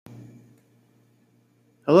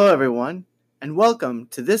Hello, everyone, and welcome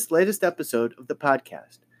to this latest episode of the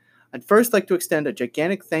podcast. I'd first like to extend a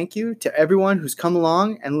gigantic thank you to everyone who's come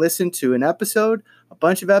along and listened to an episode, a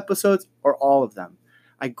bunch of episodes, or all of them.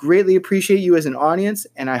 I greatly appreciate you as an audience,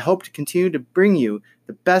 and I hope to continue to bring you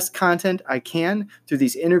the best content I can through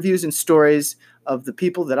these interviews and stories of the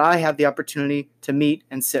people that I have the opportunity to meet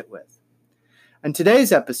and sit with. In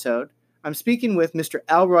today's episode, I'm speaking with Mr.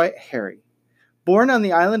 Alroy Harry. Born on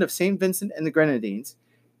the island of St. Vincent and the Grenadines,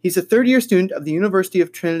 he's a third-year student of the University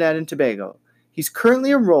of Trinidad and Tobago. He's currently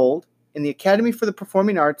enrolled in the Academy for the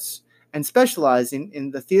Performing Arts and specializing in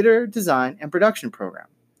the theater design and production program.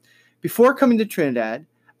 Before coming to Trinidad,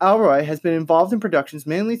 Alroy has been involved in productions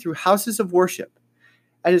mainly through houses of worship.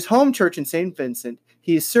 At his home church in St. Vincent,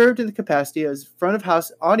 he has served in the capacity as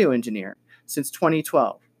front-of-house audio engineer since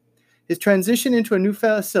 2012. His transition into a new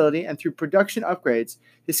facility and through production upgrades,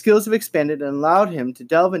 his skills have expanded and allowed him to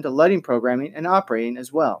delve into lighting programming and operating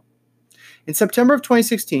as well. In September of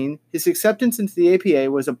 2016, his acceptance into the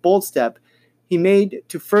APA was a bold step he made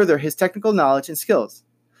to further his technical knowledge and skills.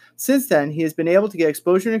 Since then, he has been able to get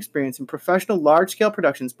exposure and experience in professional large-scale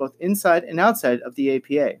productions both inside and outside of the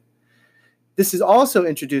APA. This has also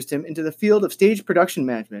introduced him into the field of stage production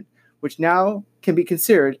management, which now can be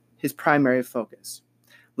considered his primary focus.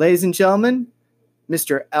 Ladies and gentlemen,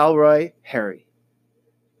 Mr. Alroy Harry.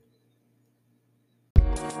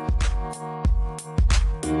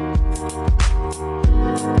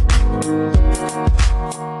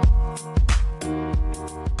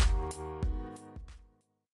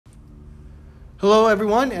 Hello,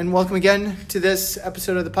 everyone, and welcome again to this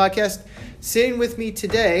episode of the podcast. Sitting with me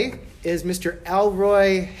today is Mr.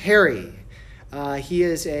 Alroy Harry. He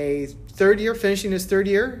is a third year, finishing his third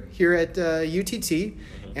year here at UTT,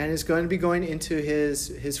 and is going to be going into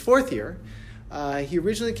his fourth year. He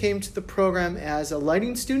originally came to the program as a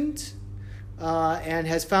lighting student and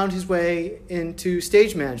has found his way into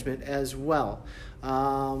stage management as well.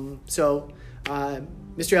 Mr.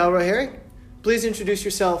 Alroy Harry, please introduce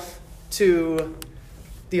yourself to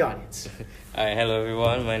the audience. Hi, hello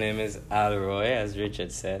everyone. My name is Alroy, as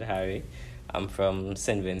Richard said, Harry. I'm from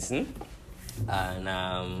St. Vincent, and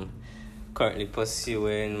I'm currently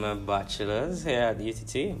pursuing my bachelor's here at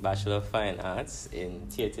UTT, Bachelor of Fine Arts in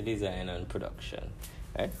Theater Design and Production.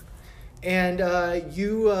 Right? And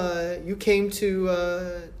you came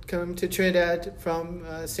to Trinidad from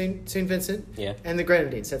St. Vincent and the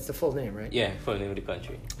Grenadines. That's the full name, right? Yeah, full name of the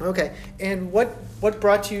country. Okay. And what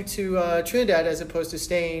brought you to Trinidad as opposed to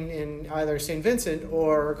staying in either St. Vincent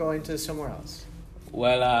or going to somewhere else?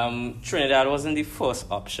 Well, Trinidad wasn't the first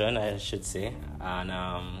option, I should say, and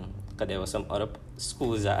cause there were some other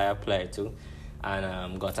schools that I applied to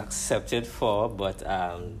and got accepted for, but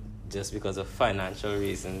just because of financial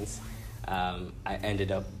reasons, I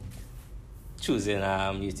ended up choosing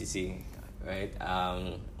UTC, right?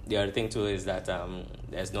 The other thing too is that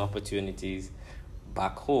there's no opportunities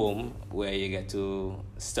back home where you get to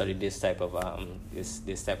study this type of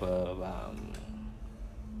this type of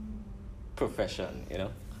profession, you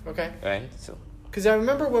know. Okay. Right. So. Because I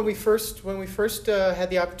remember when we first had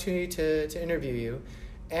the opportunity to interview you,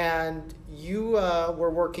 and you were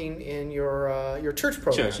working in your church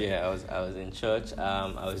program. Church, yeah. I was in church.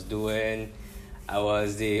 I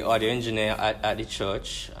was the audio engineer at the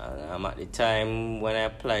church. At the time when I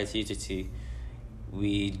applied to UTT,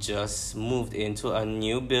 we just moved into a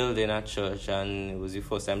new building at church, and it was the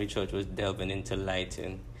first time the church was delving into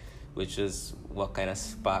lighting, which is what kind of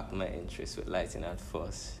sparked my interest with lighting at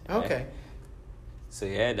first. Right? Okay. So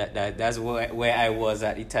yeah, that's where I was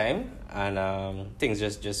at the time, and things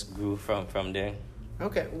just grew from there.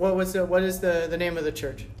 Okay. What is the name of the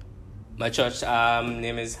church? My church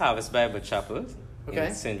name is Harvest Bible Chapel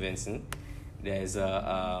in St. Vincent. There's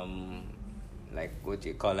a like what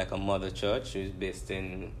you call like a mother church, who's based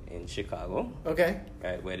in Chicago. Okay.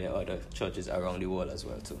 Right, where there are other churches around the world as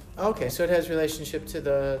well too. Okay, so it has relationship to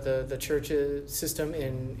the church system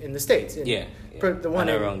in the States. The one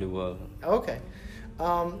around the world. Okay.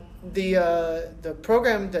 The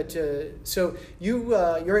program that so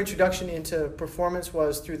your introduction into performance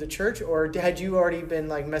was through the church, or had you already been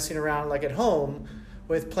like messing around like at home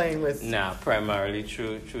with playing with? Nah, primarily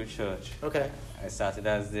through church. Okay. I started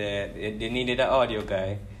as they needed an audio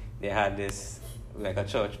guy. They had this like a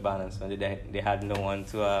church band, so they had no one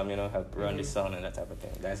to help run the sound and that type of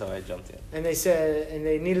thing. That's how I jumped in. And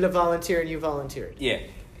they needed a volunteer, and you volunteered. Yeah.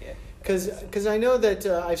 Because I know that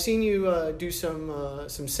I've seen you do some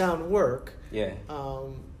sound work. Yeah.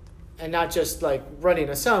 And not just like running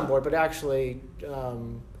a soundboard, but actually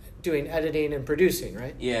doing editing and producing,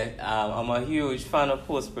 right? Yeah. I'm a huge fan of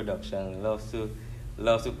post production. Love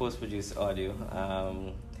love to post-produce audio.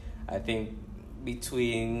 I think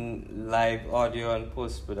between live audio and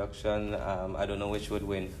post-production, I don't know which would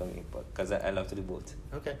win for me, but because I love to do both.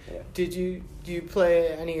 Okay. Yeah. Do you play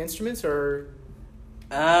any instruments or?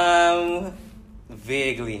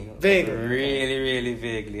 Vaguely. Vaguely. Really, really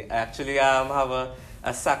vaguely. I actually have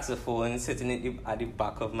a saxophone sitting at the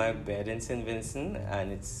back of my bed in St. Vincent,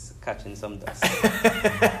 and it's catching some dust.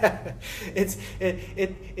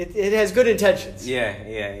 It has good intentions. Yeah.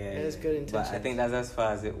 It has good intentions. But I think that's as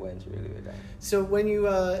far as it went, really, with that. So when you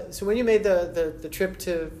made the trip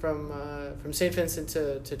from St. Vincent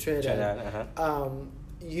to Trinidad,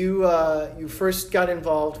 you first got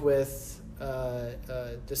involved with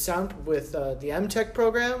the sound with the MTech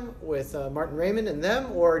program with Martin Raymond and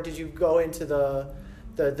them, or did you go into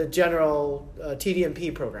the general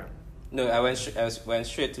TDMP program? No, I went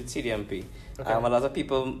straight to TDMP. Okay. A lot of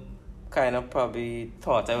people kind of probably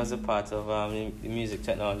thought I was a part of the music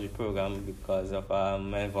technology program because of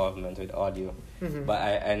my involvement with audio. Mm-hmm. But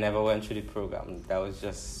I never went through the program. That was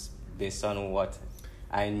just based on what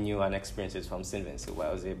I knew and experiences from St. Vincent, where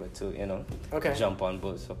I was able to, jump on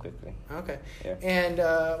board so quickly. Okay. Yeah. And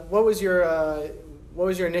what was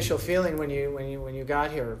your initial feeling when you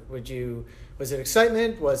got here? Was it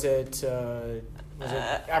excitement? Was it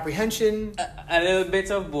apprehension? A little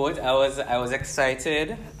bit of both. I was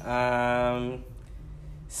excited,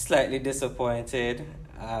 slightly disappointed,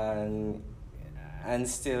 and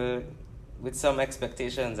still with some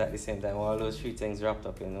expectations at the same time. All those three things wrapped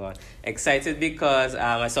up in one. Excited because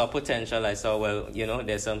I saw potential. I saw,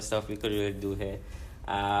 there's some stuff we could really do here.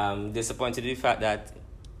 Disappointed with the fact that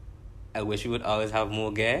I wish we would always have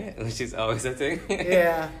more gear, which is always a thing.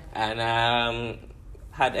 Yeah. And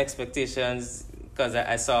had expectations because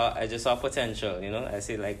I just saw potential. I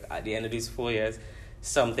see like at the end of these 4 years,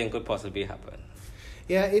 something could possibly happen.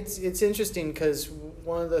 Yeah, it's interesting because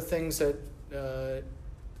one of the things that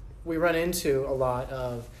we run into a lot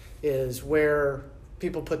of is where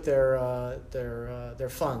people put their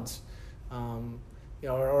funds,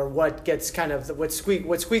 or what gets kind of what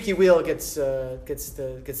squeaky wheel gets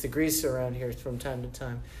the grease around here from time to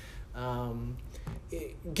time.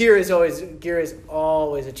 Gear is always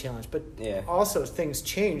a challenge, but also things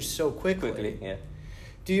change so quickly. Yeah.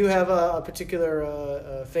 Do you have a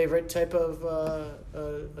particular favorite type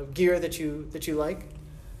of gear that you like?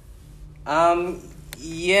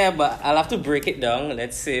 Yeah, but I'll have to break it down.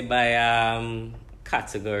 Let's say by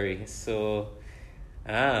category. So,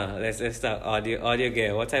 let's start audio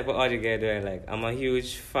gear. What type of audio gear do I like? I'm a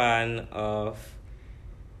huge fan of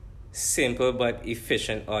simple but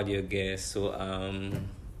efficient audio gear. So,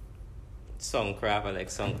 Soundcraft. I like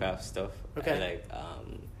Soundcraft stuff. Okay.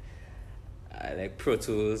 I like Pro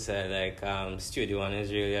Tools. I like Studio One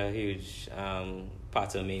is really a huge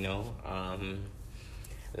part of me now.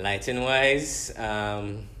 Lighting wise,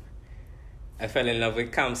 I fell in love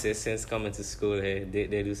with Camsys since coming to school here. They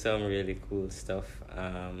do some really cool stuff.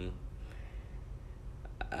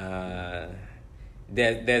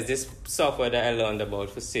 There's this software that I learned about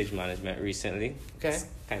for stage management recently. Okay. It's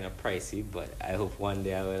kind of pricey, but I hope one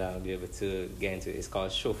day I will be able to get into it. It's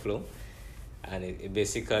called Showflow, and it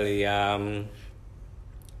basically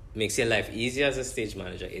makes your life easier as a stage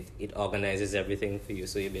manager. It organizes everything for you,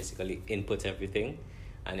 so you basically input everything,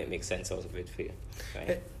 and it makes sense out of it for you.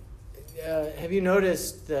 Right? Have you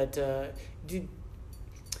noticed that? Do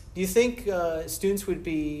you think students would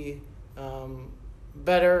be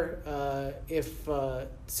better if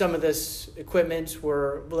some of this equipment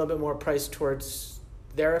were a little bit more priced towards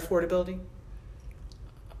their affordability?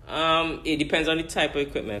 It depends on the type of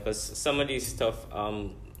equipment, because some of these stuff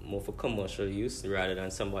more for commercial use rather than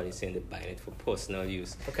somebody saying they're buying it for personal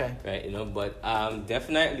use. Okay. Right, but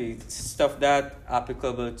definitely stuff that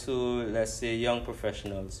applicable to, let's say, young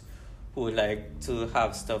professionals who would like to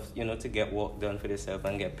have stuff, to get work done for themselves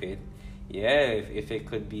and get paid. Yeah, if it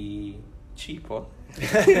could be cheaper.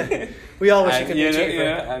 We all wish it could be cheaper.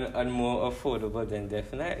 And more affordable, then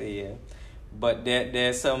definitely, yeah. But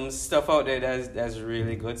there's some stuff out there that's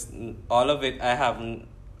really good. All of it I haven't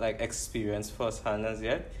experienced firsthand as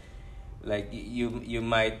yet. Like you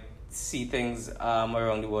might see things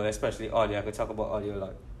around the world, especially audio. I could talk about audio a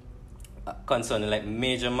lot. Concerning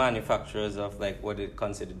major manufacturers of what they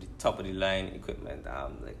consider the top of the line equipment,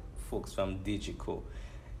 like folks from Digico,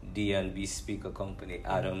 D&B Speaker Company,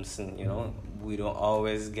 Adamson. We don't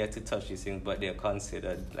always get to touch these things, but they're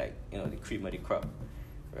considered the cream of the crop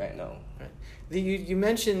right now. Right. You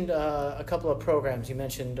mentioned a couple of programs. You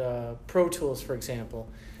mentioned Pro Tools, for example.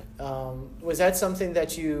 Was that something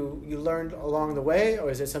that you learned along the way,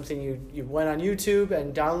 or is it something you went on YouTube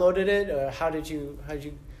and downloaded it? How did you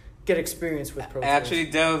get experience with Pro I Tools? actually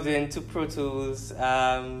delved into Pro Tools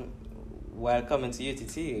while coming to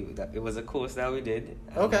UTT. It was a course that we did.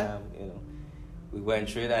 And, Okay. We went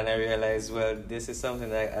through it, and I realized, well, this is something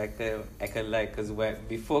that I could like, because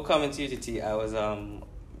before coming to UTT, I was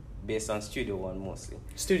based on Studio One mostly.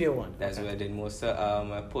 Studio One. That's okay. where I did most of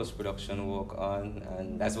my post-production work on,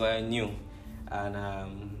 and that's what I knew. And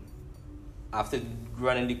after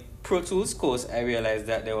running the Pro Tools course, I realized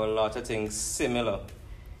that there were a lot of things similar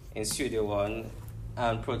in Studio One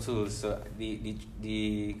and Pro Tools. So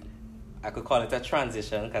the I could call it a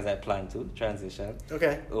transition, because I plan to transition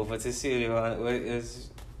over to Studio One. It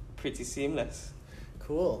was pretty seamless.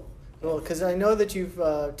 Cool. Well, because I know that you've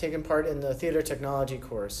taken part in the theater technology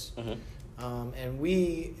course. Mm-hmm. And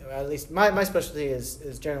we, at least my specialty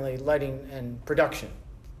is generally lighting and production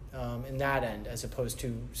in that end, as opposed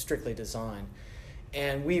to strictly design.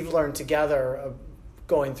 And we've learned together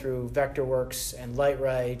going through Vectorworks and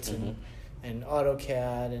Lightright Mm-hmm. and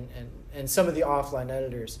AutoCAD and some of the offline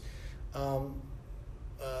editors.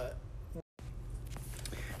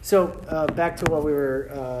 So back to what we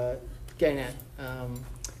were getting at.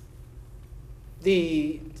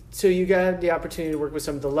 So you got the opportunity to work with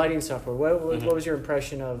some of the lighting software. Mm-hmm. What was your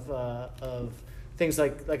impression of things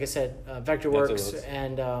like I said, Vectorworks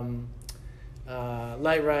and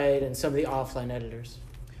Lightright and some of the offline editors?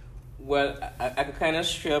 Well, I could kind of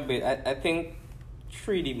stray a bit. I think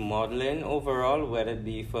 3D modeling overall, whether it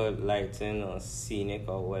be for lighting or scenic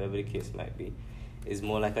or whatever the case might be, is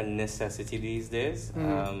more like a necessity these days.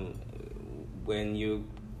 Mm-hmm. When you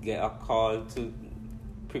get a call to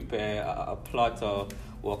prepare a plot or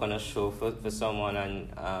work on a show for someone,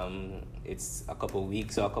 and it's a couple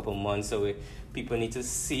weeks or a couple months away, people need to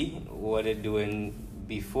see what they're doing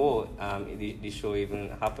before the show even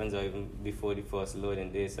happens, or even before the first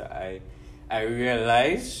loading day. So I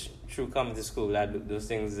realized through coming to school that those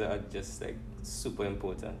things are just like super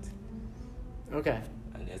important. Okay.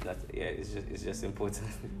 And it's just important.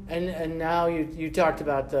 And now you talked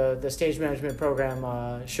about the stage management program,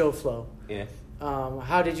 ShowFlow. Yeah.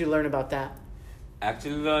 How did you learn about that? I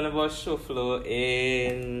actually learned about ShowFlow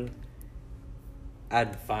in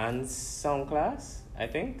advanced sound class, I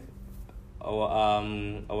think.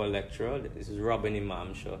 Our lecturer, this is Robin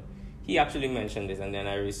Imam Shaw. He actually mentioned this, and then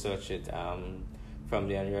I researched it from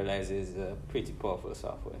there and realized it's a pretty powerful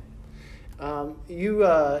software. You've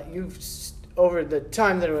over the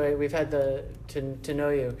time that we've had to know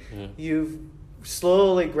you, Mm-hmm. you've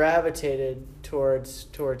slowly gravitated towards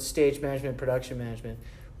stage management, production management.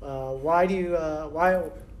 Why do you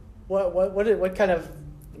what kind of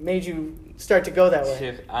made you start to go that way?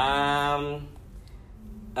 Shift.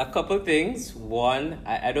 A couple things. One,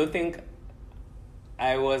 I don't think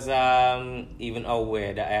I was even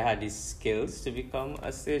aware that I had these skills to become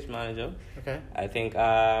a stage manager. Okay. I think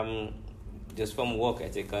just from work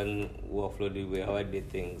ethic and workflow, the way how I did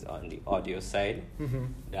things on the audio side, Mm-hmm.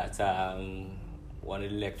 that one of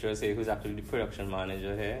the lecturers here, who's actually the production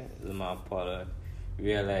manager here, Lamar Pollard,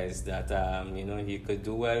 realized that he could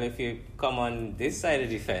do well if you come on this side of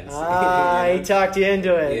the fence. He talked you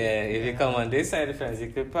into it. Yeah, if you come on this side of the fence, you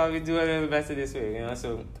could probably do a little better this way,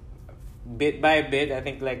 So bit by bit, I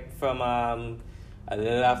think like from a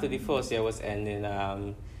little after the first year was ending,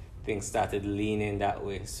 things started leaning that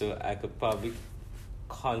way. So I could probably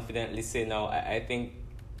confidently say now, I think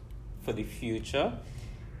for the future,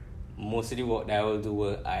 most of the work that I will do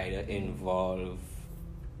will either involve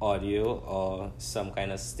audio or some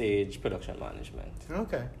kind of stage production management.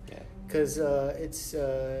 Okay. Yeah. Because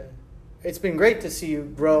it's been great to see you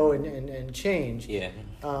grow and change. Yeah.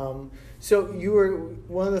 So you were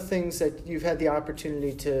one of the things that you've had the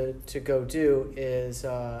opportunity to go do is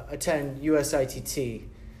attend USITT.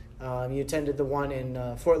 You attended the one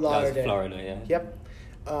in Fort Lauderdale. That's Florida, yeah.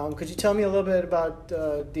 Yep. Could you tell me a little bit about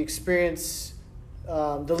the experience,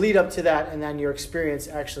 the lead up to that, and then your experience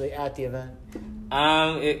actually at the event?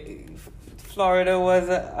 Florida was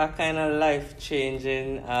a kind of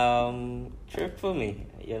life-changing trip for me,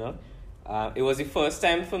 It was the first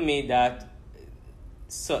time for me that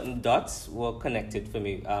certain dots were connected for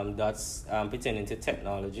me, dots pertaining to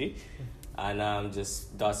technology, and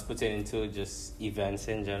just dots pertaining to just events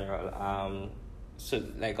in general. So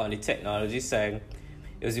like on the technology side,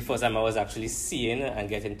 it was the first time I was actually seeing and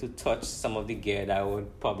getting to touch some of the gear that I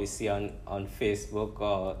would probably see on Facebook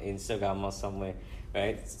or Instagram or somewhere,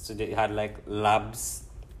 right? So they had like labs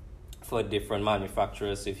for different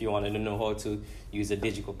manufacturers. So if you wanted to know how to use a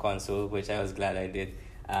digital console, which I was glad I did,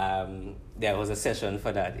 there was a session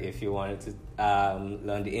for that. If you wanted to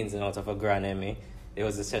learn the ins and outs of a Grand MA, there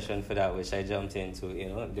was a session for that, which I jumped into.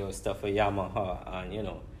 There was stuff for Yamaha and,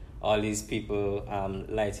 all these people,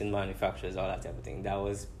 lighting manufacturers, all that type of thing. That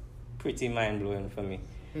was pretty mind-blowing for me.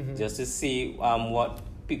 Just to see what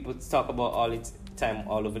people talk about all the time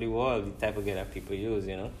all over the world, the type of gear that people use,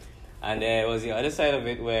 you know. And there was the other side of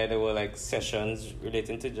it where there were like sessions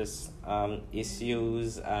relating to just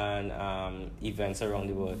issues and events around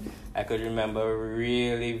the world. I could remember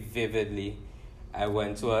really vividly, I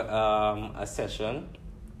went to a session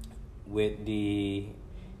with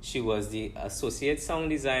she was the associate sound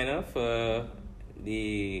designer for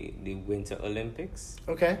the Winter Olympics.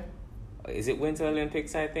 Okay. Is it Winter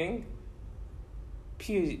Olympics, I think?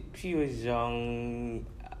 Pyongyang,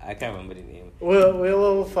 I can't remember the name.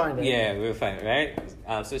 We'll find it. Yeah, we'll find it, right?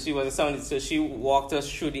 So she was a sound. So she walked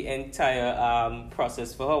us through the entire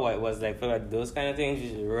process for her. What it was like for her. Those kind of things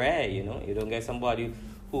is rare, you know. You don't get somebody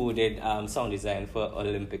who did sound design for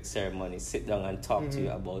Olympic ceremonies sit down and talk to you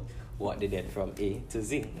about what they did from A to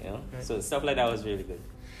Z, you know. Right. So stuff like that was really good.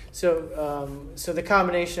 So, so the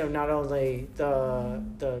combination of not only the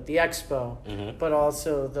expo, but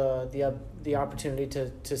also the opportunity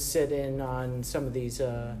to sit in on some of these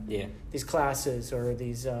classes or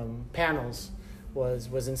these panels was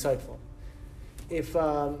insightful. If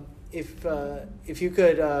you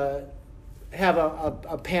could have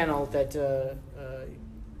a panel that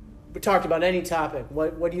talked about any topic,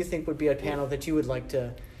 what do you think would be a panel that you would like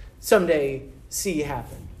to someday see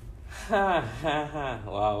happen?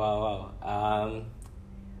 Wow.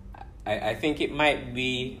 I think it might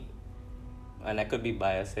be, and I could be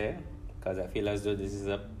biased here, because I feel as though this is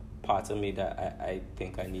a part of me that I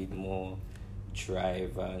think I need more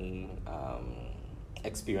drive and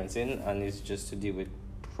experience in, and it's just to deal with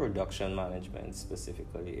production management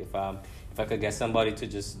specifically. If I could get somebody to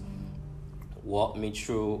just walk me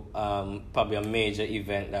through probably a major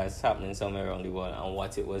event that's happening somewhere around the world and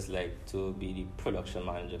what it was like to be the production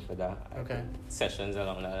manager for that. Okay. Sessions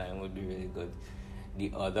along that line would be really good.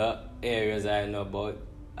 The other areas I know about,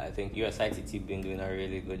 I think USITT been doing a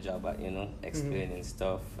really good job at, you know, explaining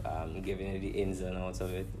stuff, giving you the ins and outs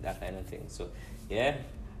of it, that kind of thing. So, yeah.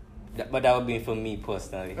 But that would be for me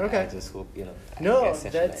personally. Okay. I just hope, you know, I no, get a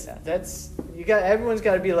session that's like that. that's you got. Everyone's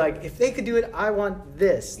got to be like, if they could do it, I want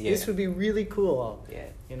this. Yeah. This would be really cool. Yeah.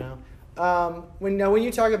 You know, when you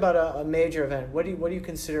talk about a major event, what do you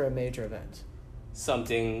consider a major event?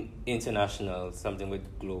 Something international, something with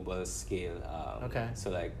global scale. Okay. So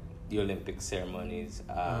like the Olympic ceremonies.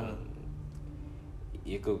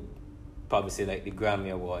 You could probably say like the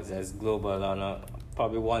Grammy Awards as global on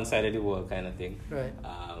probably one side of the world kind of thing. Right.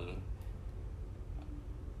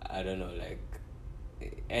 I don't know, like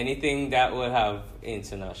anything that will have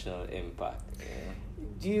international impact. You know?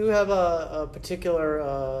 Do you have a particular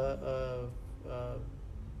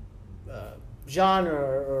genre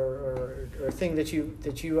or thing that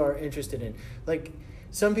you are interested in? Like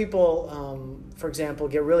some people, for example,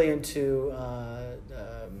 get really into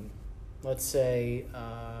let's say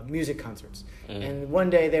music concerts, and one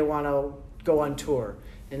day they want to go on tour.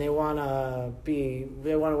 And they want to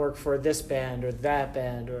work for this band or that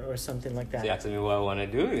band or something like that. So you asking me what I want to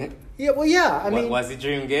do? Yeah, well, yeah. I mean, what's the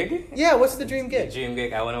dream gig? Yeah, what's the dream gig? The dream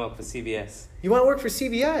gig, I want to work for CBS. You want to work for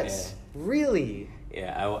CBS? Yeah. Really?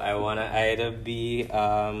 Yeah, I want to either be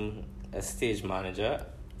a stage manager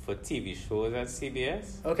for TV shows at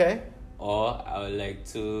CBS. Okay. Or I would like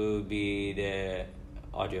to be the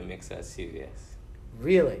audio mixer at CBS.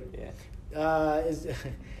 Really? Yeah.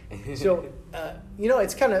 So,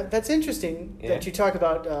 it's that's interesting that you talk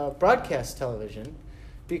about broadcast television,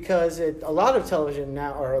 because a lot of television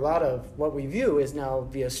now, or a lot of what we view is now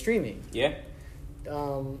via streaming. Yeah.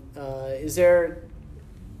 Is there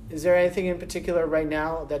anything in particular right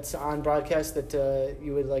now that's on broadcast that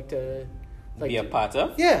you would like to be a part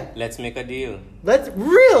of? Yeah. Let's make a deal.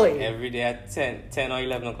 Really? Every day at 10 or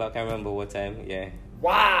 11 o'clock, I remember what time, yeah.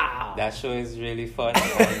 Wow. That show is really fun.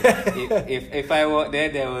 if I work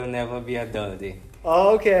there will never be a dull day.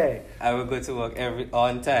 Okay. I will go to work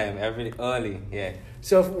on time, early, yeah.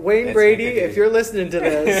 So Wayne Brady, if you're listening to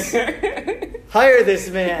this, hire this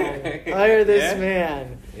man. Hire this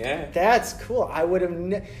man. Yeah. That's cool. I would have,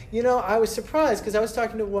 I was surprised because I was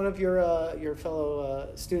talking to one of your fellow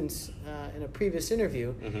students in a previous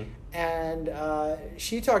interview, and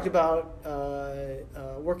she talked about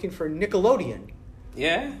working for Nickelodeon.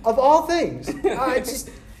 Yeah. Of all things,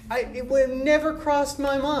 it would have never crossed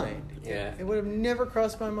my mind. Yeah. It would have never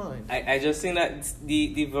crossed my mind. I just think that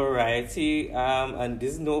the variety, and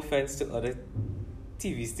there's no offense to other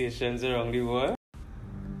TV stations around the world.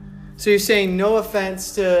 So you're saying no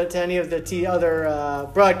offense to any of the other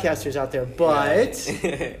broadcasters out there, but...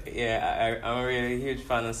 Yeah, I'm a really huge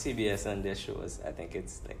fan of CBS and their shows. I think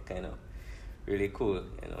it's like kind of really cool,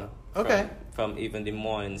 you know. Okay. From even the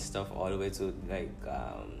morning stuff all the way to like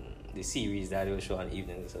the series that they will show on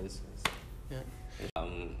evenings. So it's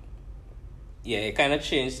yeah, it kind of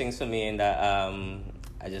changed things for me in that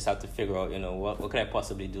I just have to figure out, you know, what could I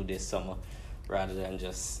possibly do this summer rather than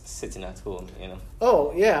just sitting at home, you know.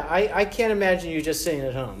 Oh, yeah. I can't imagine you just sitting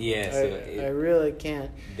at home. Yeah, so I really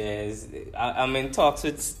can't. I'm in talks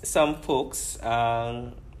with some folks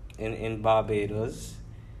in Barbados,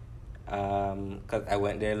 because I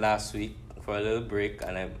went there last week for a little break,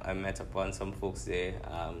 and I met upon some folks there.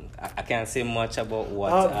 I can't say much about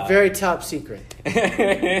what... very top secret.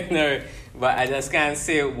 No, but I just can't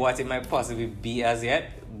say what it might possibly be as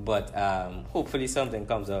yet, but hopefully something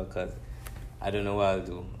comes out, because I don't know what I'll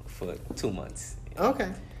do for 2 months.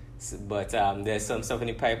 Okay. So, but there's some stuff in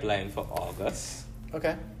the pipeline for August.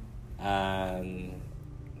 Okay. And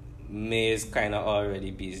May is kind of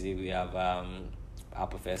already busy. We have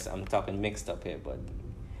Applefest. I'm talking mixed up here, but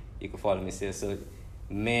you can follow me still. So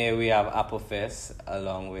May we have Applefest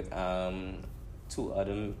along with 2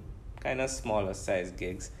 other kind of smaller size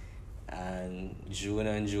gigs, and June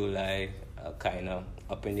and July are kind of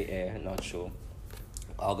up in the air, not sure.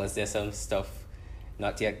 August there's some stuff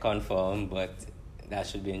not yet confirmed, but that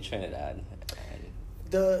should be in Trinidad, and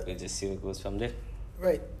we'll just see what goes from there.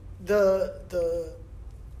 Right.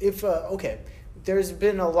 Okay. There's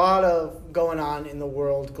been a lot of going on in the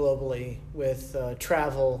world globally with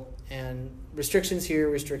travel and restrictions here,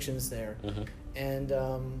 restrictions there. Mm-hmm. And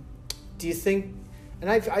do you think, and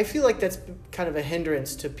I feel like that's kind of a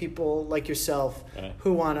hindrance to people like yourself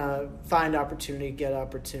who want to find opportunity, get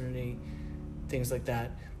opportunity, things like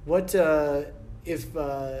that. What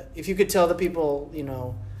if you could tell the people, you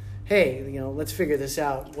know, hey, you know, let's figure this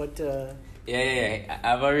out. What? Yeah. I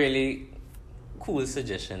have a really cool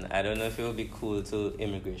suggestion. I don't know if it would be cool to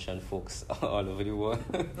immigration folks all over the world,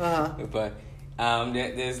 but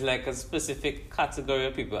there's like a specific category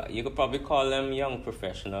of people. You could probably call them young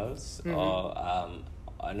professionals, mm-hmm. or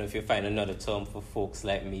I don't know if you find another term for folks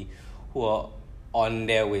like me who are on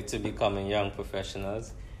their way to becoming young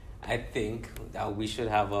professionals. I think that we should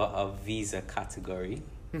have a visa category,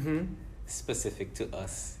 mm-hmm. specific to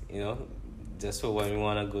us, you know, just for when we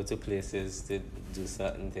want to go to places to do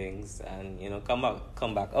certain things and, you know, come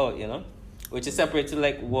back out, you know, which is separate to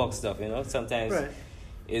like work stuff, you know. Sometimes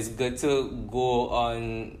it's good to go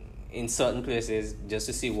on in certain places just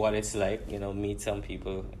to see what it's like, you know, meet some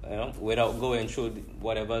people, you know, without going through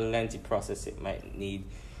whatever lengthy process it might need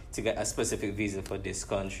to get a specific visa for this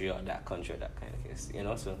country or that country or that kind of case, you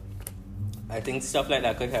know. So I think stuff like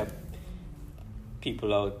that could help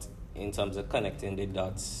people out in terms of connecting the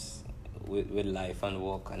dots with life and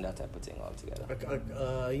work and that type of thing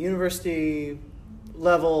altogether. University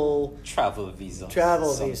level travel visa,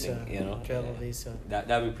 you know, visa.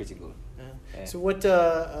 That'd be pretty good. Yeah. So what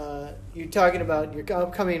you're talking about? You're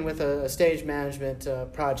upcoming with a stage management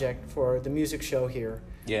project for the music show here.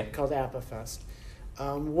 Yeah. Called Applefest.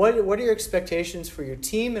 What are your expectations for your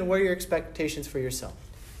team, and what are your expectations for yourself?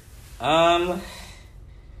 I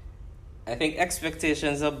think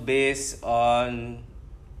expectations are based on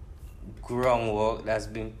groundwork that's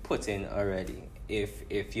been put in already.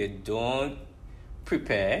 If you don't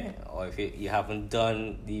prepare, or if you haven't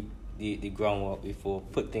done the groundwork before,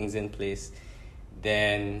 put things in place,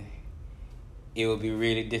 then it will be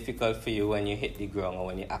really difficult for you when you hit the ground or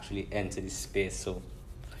when you actually enter the space. So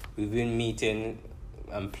we've been meeting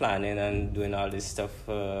and planning and doing all this stuff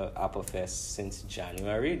for Applefest since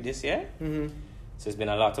January this year. Mm-hmm. So it's been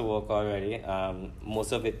a lot of work already.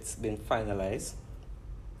 Most of it's been finalized.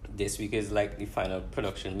 This week is like the final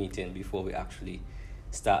production meeting before we actually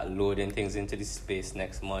start loading things into the space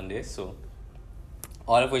next Monday. So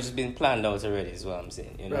all of which has been planned out already is what I'm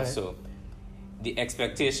saying, you know. Right. So the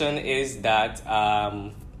expectation is that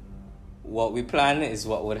what we plan is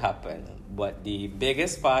what would happen. But the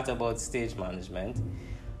biggest part about stage management,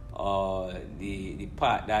 or the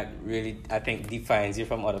part that really I think defines you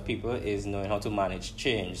from other people, is knowing how to manage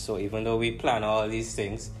change. So even though we plan all these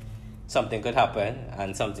things, something could happen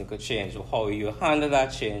and something could change. How you handle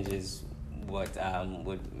that change is what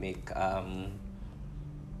would make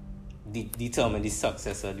determine the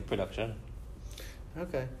success of the production.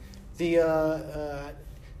 Okay.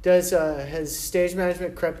 Has stage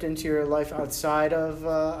management crept into your life outside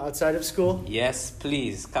of school? Yes,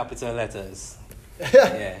 please. Capital letters.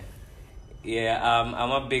 Yeah.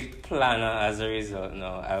 I'm a big planner as a result.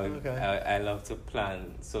 No, I love to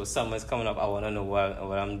plan. So summer's coming up. I want to know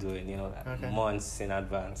what I'm doing. You know, months in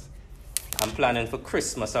advance. I'm planning for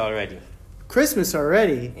Christmas already. Christmas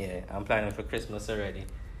already? Yeah, I'm planning for Christmas already.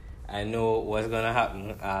 I know what's gonna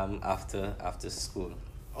happen after school.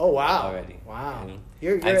 Oh wow! Already. Wow.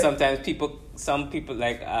 You're and sometimes some people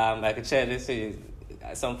like I could share this with you.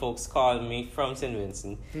 Some folks call me from St.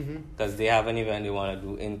 Vincent because they have an event they want to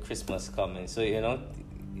do in Christmas coming. So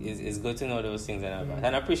it's good to know those things in advance,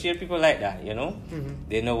 and I appreciate people like that.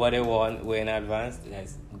 They know what they want way in advance.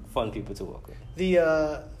 That's fun people to work with.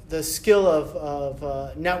 The skill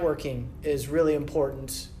of networking is really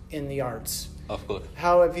important in the arts. Of course.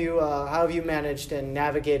 How have you managed and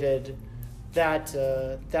navigated that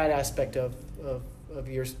aspect of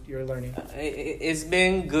your learning? It's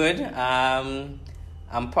been good.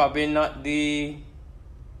 I'm probably not the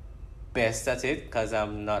best at it because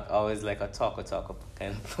I'm not always like a talker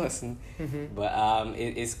kind of person. But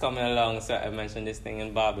it's coming along. So I mentioned this thing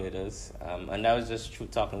in Barbados, and that was just through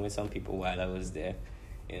talking with some people while I was there,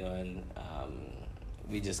 and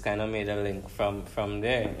we just kind of made a link from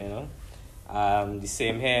there, The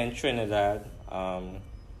same here in Trinidad.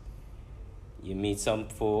 You meet some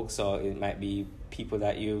folks, or it might be people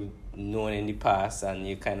that you've known in the past, and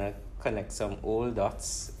you kind of connect some old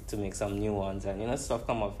dots to make some new ones, and stuff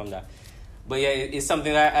come up from that. But yeah, it's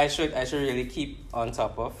something that I should really keep on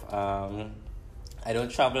top of. I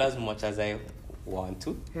don't travel as much as I want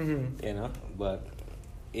to, but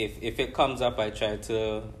if it comes up, I try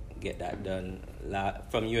to get that done.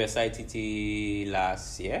 From USITT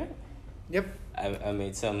last year. Yep. I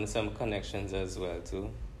made some connections as well too,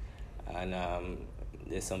 and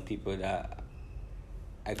there's some people that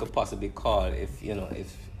I could possibly call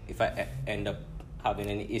if I end up having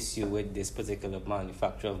any issue with this particular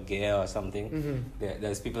manufacturer of gear or something.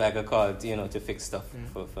 There's people I could call to fix stuff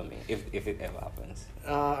for me if it ever happens.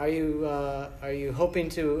 Are you hoping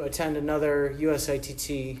to attend another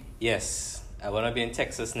USITT? Yes, I want to be in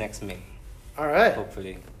Texas next May. All right.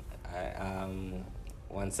 Hopefully,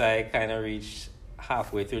 once I kind of reach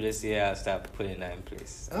halfway through this year, I'll start putting that in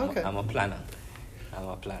place. Okay. I'm a planner.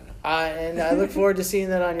 And I look forward to seeing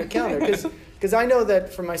that on your calendar because I know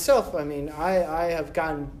that for myself. I mean, I have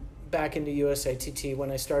gotten back into USITT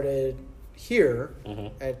when I started here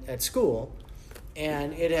at school,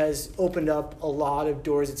 and it has opened up a lot of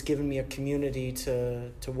doors. It's given me a community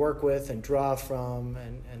to work with and draw from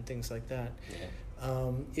and things like that.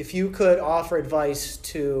 Yeah. If you could offer advice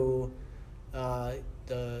to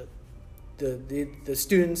the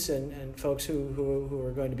students and folks who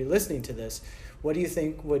are going to be listening to this, what do you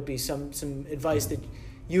think would be some advice that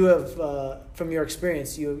you have from your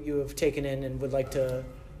experience you have taken in and would like to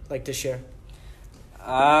share?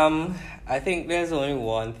 I think there's only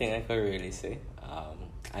one thing I could really say,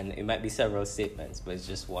 and it might be several statements, but it's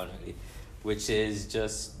just one really, which is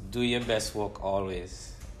just do your best work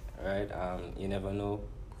always, right? You never know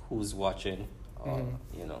who's watching or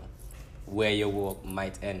where your work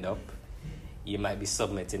might end up. You might be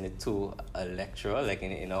submitting it to a lecturer, like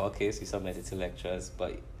in our case, we submit it to lecturers,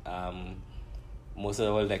 but most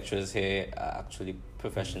of our lecturers here are actually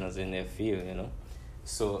professionals in their field,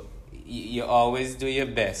 So you always do your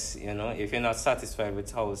best, If you're not satisfied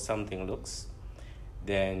with how something looks,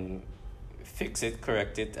 then fix it,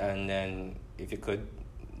 correct it, and then if you could,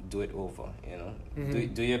 do it over,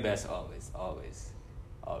 Do your best always.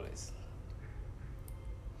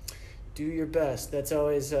 Do your best. That's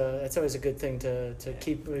always a good thing to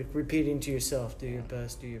keep repeating to yourself. Do your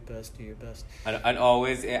best. Do your best. Do your best. And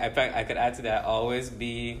always, in fact, I could add to that. Always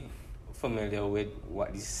be familiar with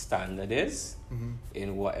what the standard is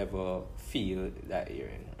in whatever field that you're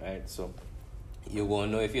in, right? So you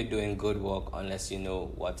won't know if you're doing good work unless you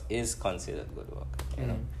know what is considered good work.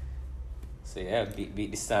 So yeah,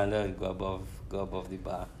 beat the standard. Go above the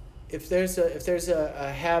bar. If there's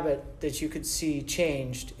a habit that you could see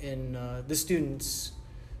changed in the students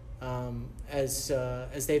as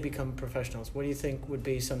they become professionals, what do you think would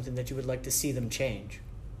be something that you would like to see them change?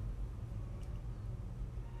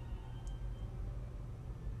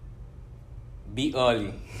 Be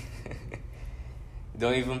early.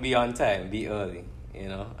 Don't even be on time. Be early.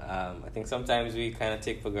 I think sometimes we kind of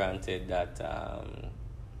take for granted that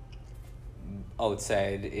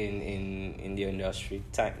outside in the industry,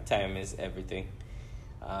 time is everything.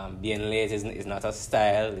 Being late is not a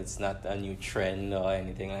style. It's not a new trend or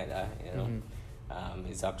anything like that.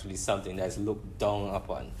 It's actually something that's looked down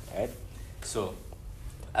upon, right? So,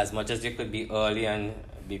 as much as you could be early and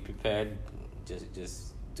be prepared,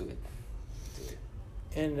 just do it.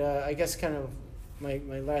 And I guess kind of my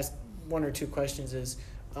last one or two questions is,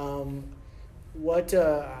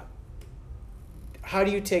 how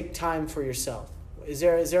do you take time for yourself? Is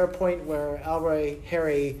there a point where Alroy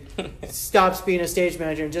Harry stops being a stage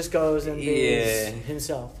manager and just goes and be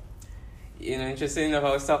himself? Interesting enough,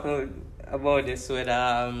 I was talking about this with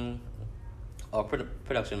our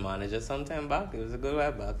production manager some time back. It was a good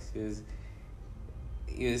while back.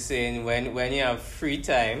 He was saying when you have free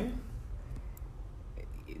time,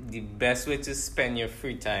 the best way to spend your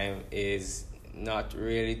free time is not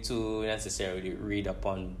really to necessarily read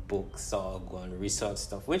upon books or go and research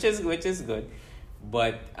stuff, which is good.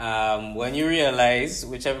 But when you realize,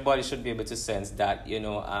 which everybody should be able to sense, that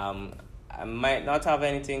I might not have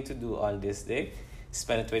anything to do on this day,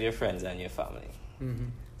 spend it with your friends and your family. Mm-hmm.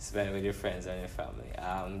 Spend it with your friends and your family.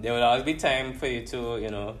 There will always be time for you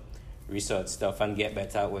to research stuff and get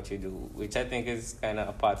better at what you do, which I think is kind of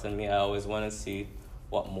a part of me. I always want to see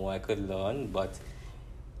what more I could learn, but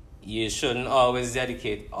you shouldn't always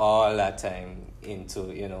dedicate all that time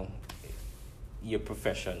into your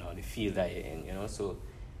profession or the field that you're in. So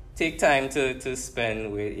take time to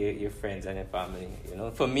spend with your friends and your family.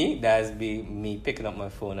 For me, that's be me picking up my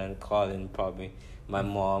phone and calling probably my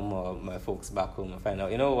mom or my folks back home and find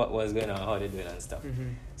out what was going on, how they're doing and stuff. Mm-hmm.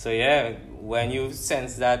 So when you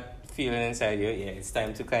sense that feeling inside you, it's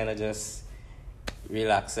time to kind of just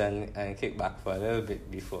relax and kick back for a little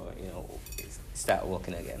bit before start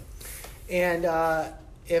working again. And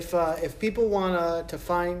if people want to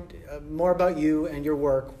find more about you and your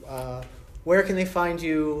work, where can they find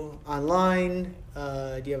you online?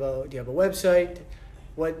 Do you have a website?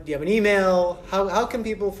 Do you have an email? How can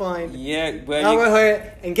people find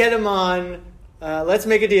and get him on? Let's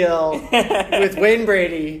make a deal with Wayne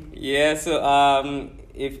Brady. Yeah. So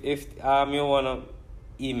if you wanna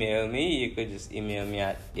email me, you could just email me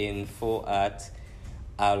at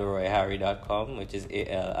info@alroyharry.com, which is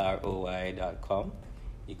ALROY.com.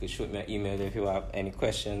 You could shoot me an email if you have any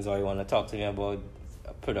questions or you want to talk to me about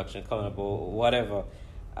a production coming up or whatever.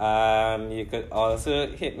 You could also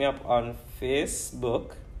hit me up on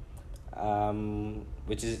Facebook,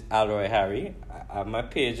 which is Alroy Harry. I have my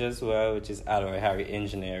page as well, which is Alroy Harry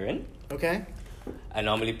Engineering. Okay. I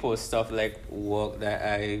normally post stuff like work that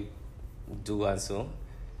I do and so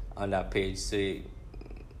on that page. So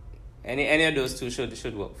any of those two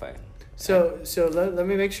should work fine. So let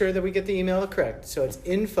me make sure that we get the email correct. So it's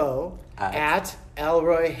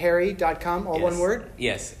info@alroyharry.com, all one word?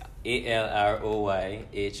 Yes,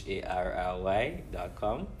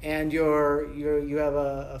 ALROYHARRY.com. And you have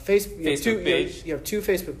a Facebook page. You have two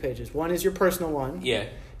Facebook pages. One is your personal one. Yeah.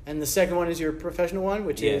 And the second one is your professional one,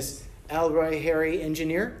 which is Alroy Harry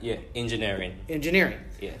Engineer. Yeah, engineering.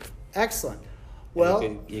 Yeah. Excellent. Well,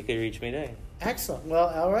 you can reach me there. Excellent. Well,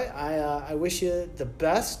 Alroy, I wish you the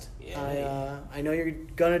best. Yeah. I know you're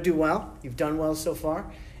gonna do well. You've done well so far,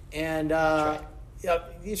 and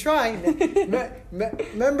you try.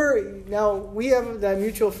 Remember, now we have that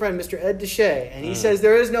mutual friend, Mr. Ed Deshay, and he says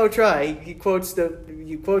there is no try. He quotes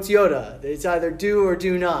Yoda. It's either do or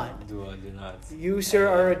do not. Do or do not. You, sir,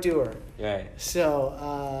 are a doer. Right. So,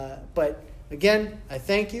 but again, I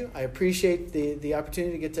thank you. I appreciate the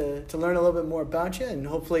opportunity to get to learn a little bit more about you, and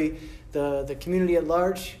hopefully the community at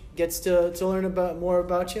large gets to learn more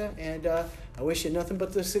about you. And I wish you nothing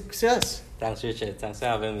but the success. Thanks, Richard. Thanks for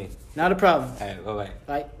having me. Not a problem. All right. Bye-bye.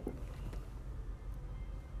 Bye.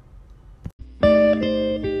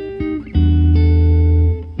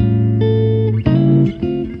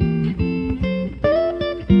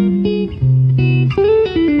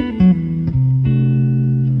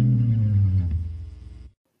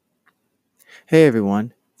 Hey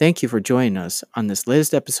everyone, thank you for joining us on this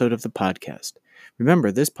latest episode of the podcast.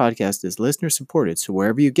 Remember, this podcast is listener supported, so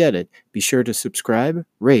wherever you get it, be sure to subscribe,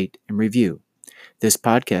 rate, and review. This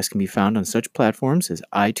podcast can be found on such platforms as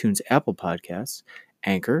iTunes, Apple Podcasts,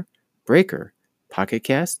 Anchor, Breaker, Pocket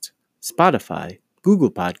Casts, Spotify,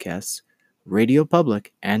 Google Podcasts, Radio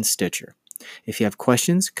Public, and Stitcher. If you have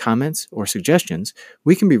questions, comments, or suggestions,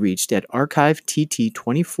 we can be reached at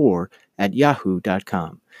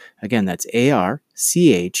archivett24@yahoo.com. Again, that's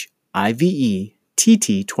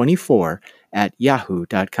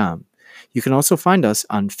ARCHIVETT24@yahoo.com. You can also find us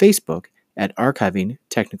on Facebook at Archiving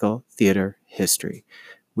Technical Theater History.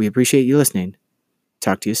 We appreciate you listening.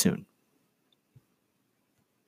 Talk to you soon.